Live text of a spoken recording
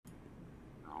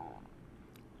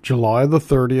July the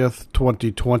 30th,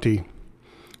 2020.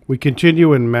 We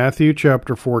continue in Matthew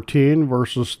chapter 14,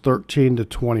 verses 13 to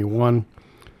 21.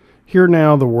 Hear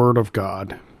now the word of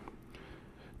God.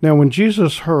 Now when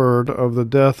Jesus heard of the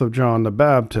death of John the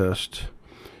Baptist,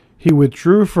 he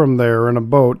withdrew from there in a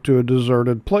boat to a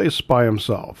deserted place by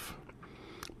himself.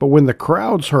 But when the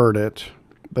crowds heard it,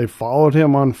 they followed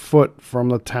him on foot from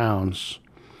the towns.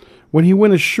 When he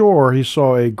went ashore, he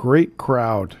saw a great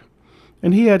crowd,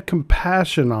 and he had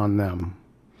compassion on them,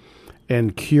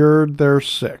 and cured their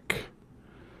sick.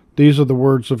 These are the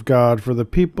words of God for the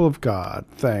people of God.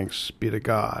 Thanks be to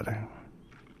God.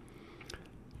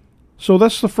 So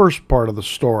that's the first part of the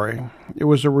story. It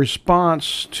was a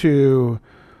response to,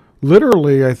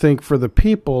 literally, I think, for the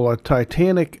people, a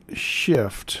titanic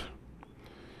shift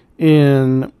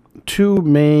in two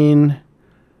main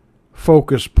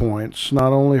focus points,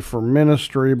 not only for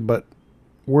ministry, but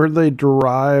where they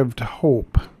derived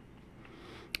hope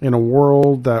in a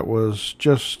world that was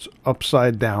just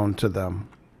upside down to them.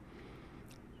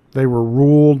 They were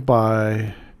ruled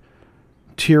by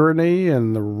tyranny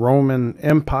and the Roman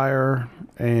Empire,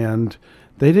 and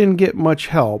they didn't get much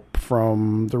help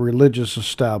from the religious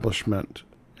establishment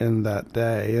in that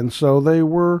day. And so they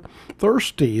were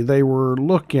thirsty, they were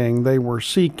looking, they were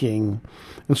seeking.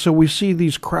 And so we see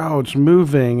these crowds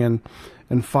moving and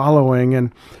following.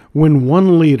 And when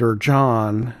one leader,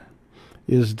 John,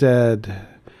 is dead,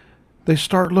 they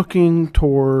start looking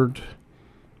toward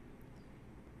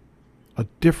a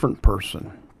different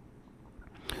person.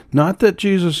 Not that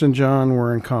Jesus and John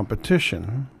were in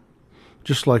competition,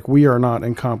 just like we are not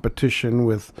in competition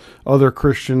with other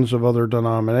Christians of other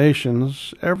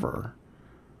denominations ever.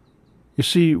 You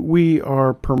see, we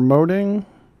are promoting,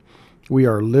 we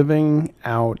are living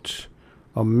out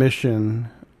a mission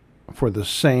for the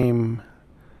same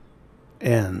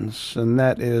ends, and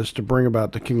that is to bring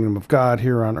about the kingdom of God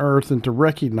here on earth, and to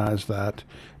recognize that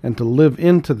and to live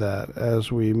into that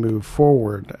as we move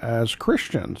forward as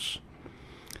Christians.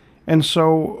 And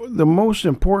so the most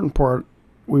important part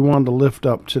we wanted to lift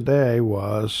up today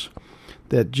was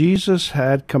that Jesus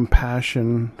had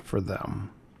compassion for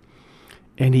them,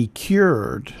 and he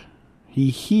cured, he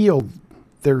healed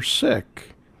their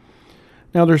sick.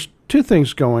 Now there's two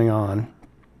things going on.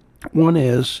 One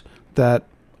is that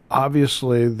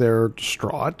obviously they're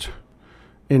distraught,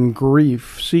 in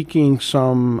grief, seeking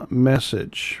some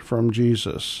message from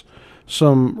Jesus,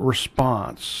 some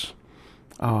response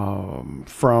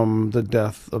from the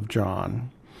death of John.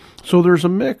 So there's a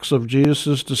mix of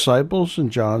Jesus' disciples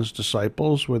and John's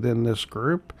disciples within this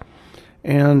group.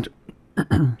 And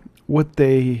what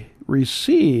they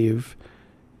receive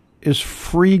is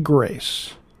free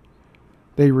grace.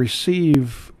 They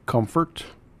receive comfort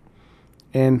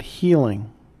and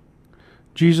healing.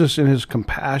 Jesus, in his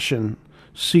compassion,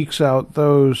 seeks out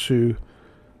those who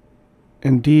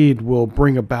indeed will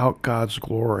bring about God's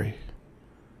glory.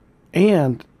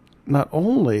 And not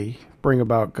only bring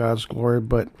about God's glory,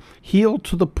 but heal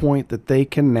to the point that they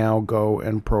can now go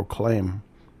and proclaim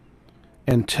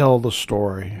and tell the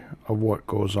story of what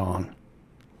goes on.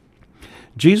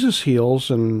 Jesus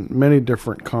heals in many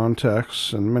different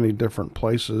contexts and many different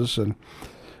places, and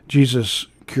Jesus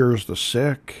cures the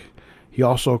sick. He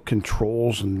also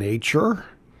controls nature,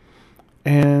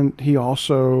 and he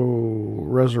also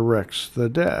resurrects the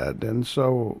dead. And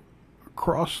so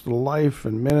across the life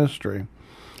and ministry,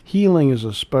 healing is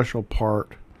a special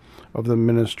part of the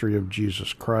ministry of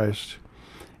Jesus Christ.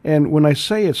 And when I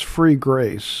say it's free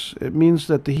grace, it means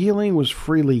that the healing was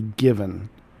freely given.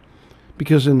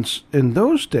 Because in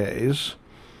those days,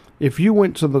 if you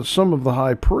went to some of the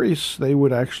high priests, they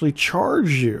would actually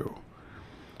charge you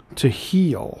to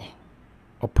heal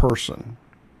a person.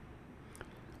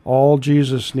 All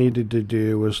Jesus needed to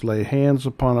do was lay hands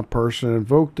upon a person,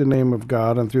 invoke the name of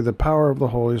God, and through the power of the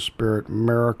Holy Spirit,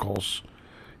 miracles,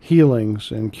 healings,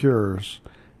 and cures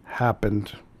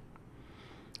happened.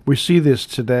 We see this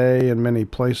today in many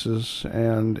places,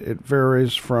 and it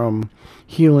varies from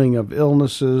healing of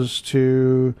illnesses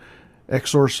to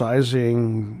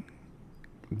exorcising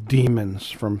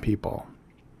demons from people.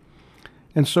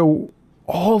 And so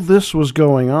all this was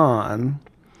going on,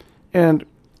 and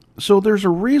so there's a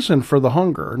reason for the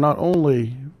hunger, not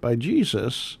only by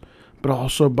Jesus, but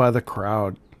also by the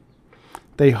crowd.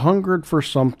 They hungered for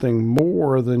something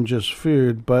more than just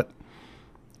food, but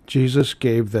Jesus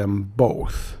gave them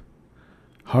both.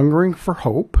 Hungering for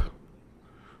hope,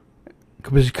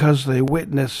 because they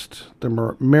witnessed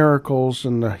the miracles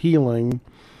and the healing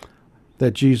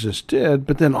that Jesus did,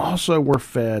 but then also were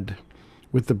fed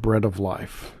with the bread of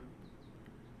life.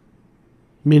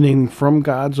 Meaning from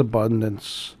God's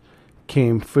abundance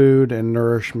became food and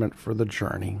nourishment for the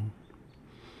journey.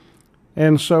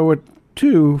 And so it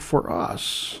too for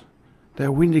us,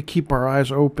 that we need to keep our eyes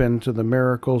open to the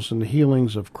miracles and the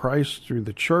healings of Christ through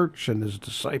the church and his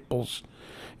disciples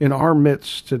in our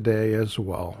midst today as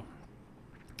well.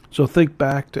 So think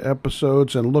back to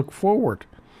episodes and look forward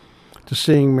to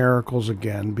seeing miracles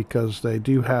again, because they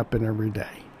do happen every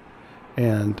day.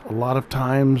 And a lot of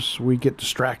times we get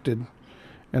distracted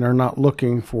and are not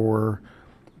looking for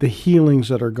the healings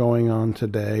that are going on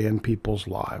today in people's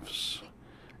lives.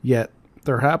 Yet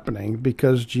they're happening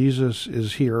because Jesus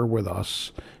is here with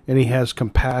us, and he has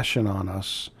compassion on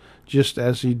us, just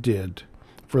as he did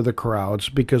for the crowds,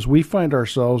 because we find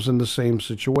ourselves in the same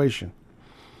situation,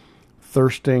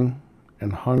 thirsting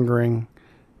and hungering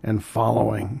and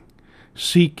following,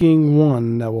 seeking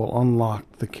one that will unlock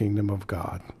the kingdom of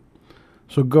God.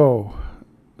 So go,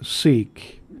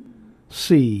 seek,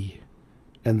 see,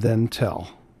 and then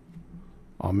tell.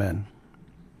 Amen.